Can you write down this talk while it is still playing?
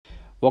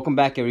Welcome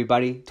back,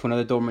 everybody, to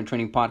another Doberman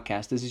Training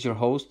Podcast. This is your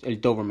host, El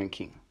Doberman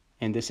King,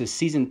 and this is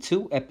Season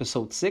 2,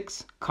 Episode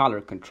 6,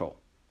 Collar Control.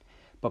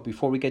 But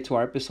before we get to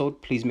our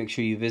episode, please make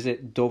sure you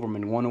visit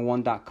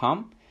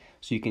Doberman101.com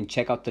so you can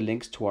check out the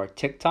links to our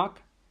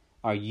TikTok,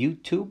 our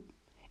YouTube,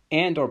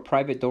 and our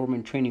private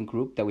Doberman training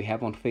group that we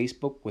have on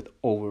Facebook with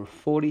over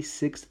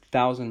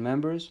 46,000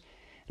 members.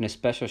 And a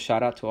special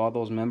shout out to all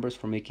those members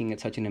for making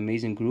it such an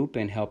amazing group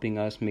and helping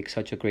us make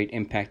such a great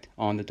impact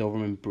on the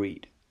Doberman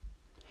breed.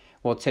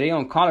 Well, today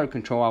on collar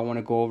control, I want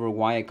to go over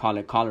why I call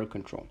it collar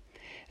control.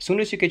 As soon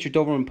as you get your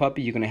Doberman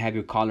puppy, you're going to have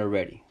your collar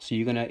ready. So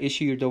you're going to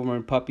issue your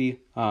Doberman puppy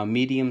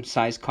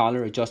medium-sized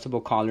collar,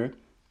 adjustable collar.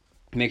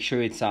 Make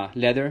sure it's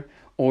leather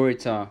or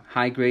it's a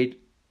high-grade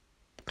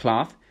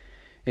cloth.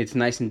 It's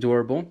nice and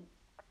durable.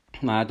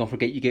 Don't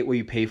forget, you get what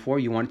you pay for.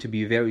 You want it to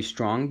be very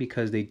strong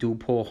because they do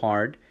pull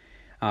hard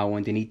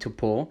when they need to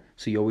pull.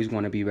 So you always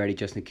want to be ready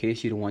just in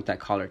case. You don't want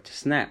that collar to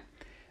snap.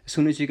 As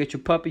soon as you get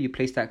your puppy, you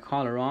place that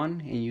collar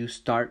on and you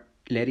start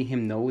letting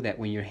him know that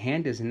when your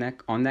hand is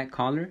on that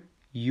collar,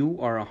 you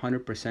are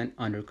 100%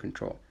 under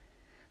control.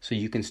 So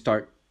you can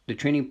start the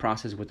training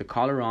process with the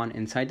collar on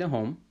inside the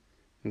home.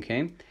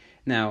 Okay.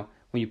 Now,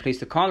 when you place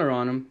the collar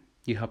on him,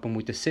 you help him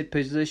with the sit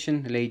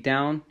position, lay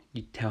down.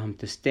 You tell him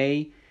to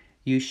stay.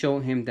 You show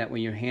him that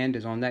when your hand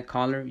is on that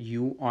collar,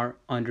 you are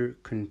under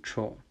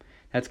control.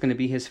 That's going to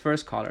be his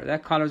first collar.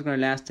 That collar is going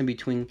to last him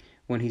between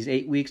when he's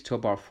 8 weeks to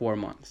about 4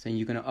 months. And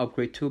you're going to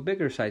upgrade to a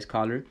bigger size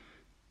collar.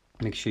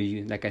 Make sure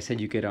you, like I said,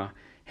 you get a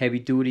heavy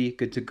duty,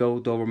 good to go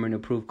Doberman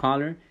approved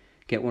collar.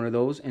 Get one of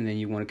those, and then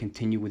you want to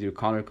continue with your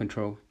collar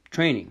control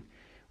training.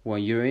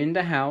 When you're in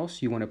the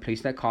house, you want to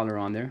place that collar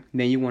on there.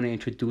 Then you want to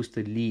introduce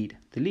the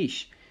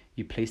leash.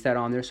 You place that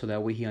on there so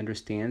that way he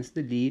understands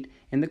the lead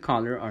and the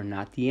collar are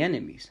not the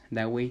enemies.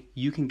 That way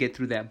you can get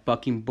through that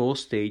bucking bull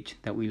stage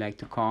that we like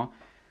to call,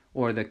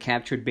 or the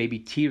captured baby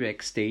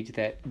T-Rex stage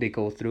that they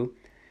go through.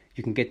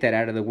 You can get that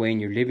out of the way in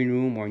your living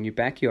room or in your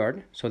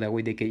backyard, so that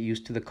way they get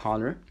used to the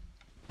collar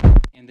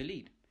and the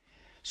lead.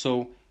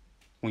 So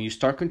when you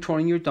start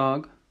controlling your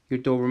dog, your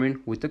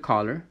Doberman, with the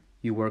collar,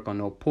 you work on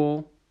no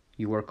pull,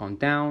 you work on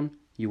down,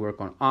 you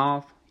work on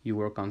off, you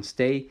work on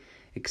stay,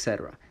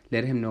 etc.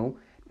 Let him know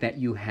that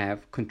you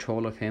have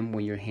control of him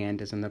when your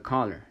hand is on the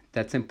collar.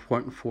 That's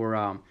important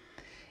for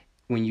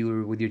when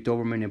you're with your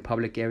Doberman in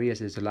public areas.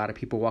 There's a lot of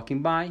people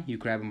walking by. You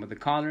grab him with the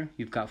collar.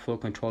 You've got full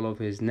control of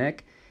his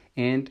neck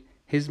and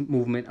his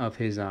movement of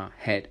his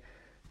head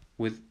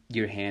with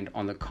your hand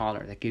on the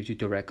collar. That gives you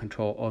direct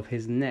control of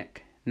his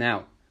neck.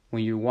 Now,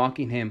 when you're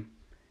walking him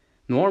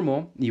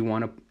normal, you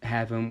want to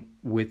have him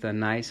with a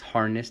nice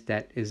harness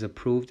that is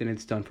approved and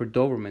it's done for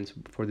Dobermans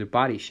for their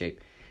body shape.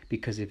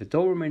 Because if a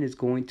Doberman is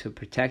going to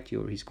protect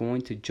you, or he's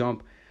going to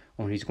jump,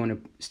 or he's going to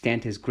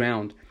stand his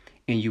ground,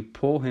 and you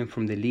pull him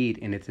from the lead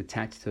and it's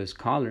attached to his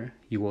collar,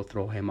 you will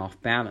throw him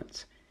off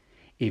balance.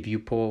 If you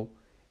pull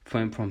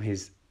him from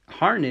his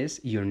harness,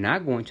 you're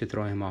not going to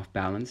throw him off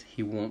balance.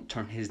 He won't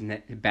turn his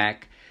neck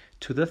back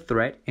to the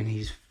threat, and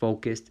he's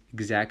focused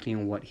exactly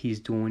on what he's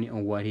doing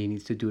and what he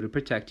needs to do to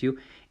protect you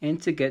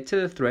and to get to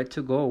the threat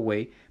to go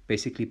away,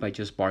 basically by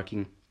just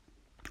barking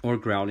or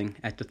growling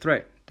at the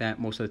threat. That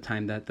most of the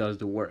time that does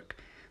the work.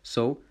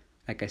 So,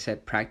 like I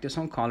said, practice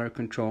on collar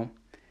control.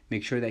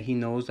 Make sure that he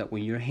knows that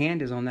when your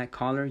hand is on that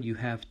collar, you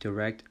have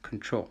direct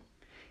control.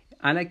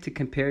 I like to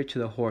compare it to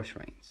the horse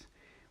reins.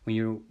 When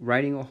you're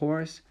riding a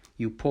horse,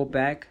 you pull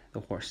back,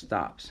 the horse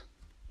stops.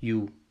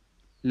 You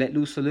let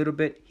loose a little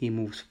bit, he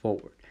moves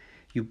forward.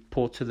 You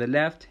pull to the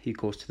left, he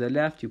goes to the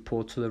left. You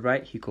pull to the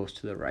right, he goes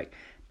to the right.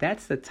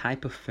 That's the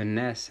type of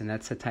finesse, and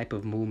that's the type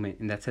of movement,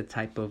 and that's the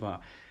type of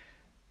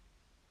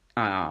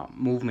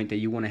movement that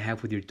you want to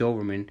have with your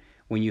Doberman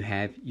when you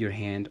have your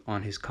hand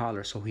on his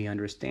collar, so he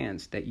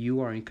understands that you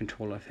are in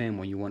control of him.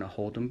 When you want to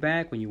hold him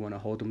back, when you want to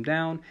hold him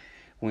down,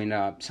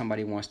 when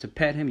somebody wants to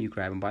pet him, you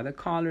grab him by the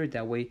collar.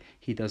 That way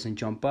he doesn't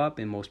jump up.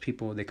 And most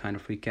people, they kind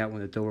of freak out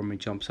when the Doberman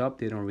jumps up.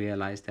 They don't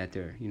realize that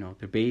they're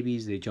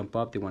babies. They jump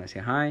up, they want to say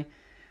hi.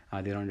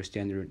 They don't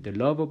understand they're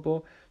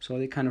lovable, so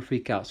they kind of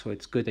freak out. So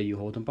it's good that you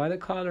hold him by the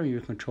collar and you're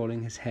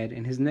controlling his head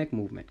and his neck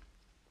movement.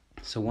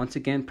 So once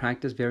again,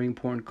 practice very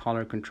important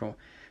collar control.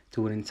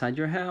 Do it inside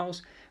your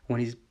house. When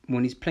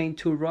he's playing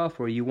too rough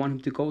or you want him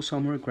to go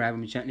somewhere, grab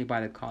him gently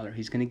by the collar.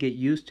 He's going to get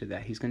used to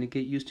that. He's going to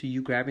get used to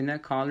you grabbing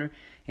that collar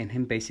and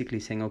him basically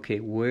saying, okay,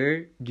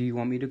 where do you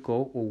want me to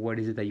go, or what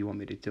is it that you want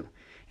me to do?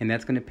 And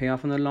that's going to pay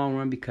off in the long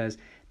run, because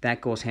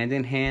that goes hand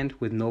in hand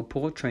with no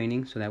pull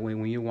training. So that way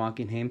when you're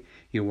walking him,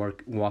 you're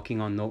working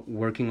on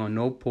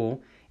no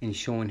pull and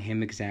showing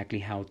him exactly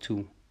how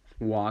to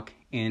walk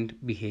and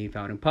behave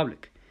out in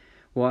public.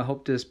 Well, I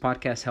hope this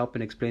podcast helped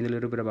and explained a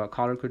little bit about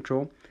collar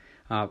control.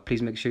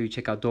 Please make sure you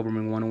check out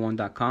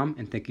Doberman101.com,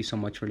 and thank you so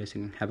much for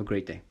listening. Have a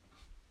great day.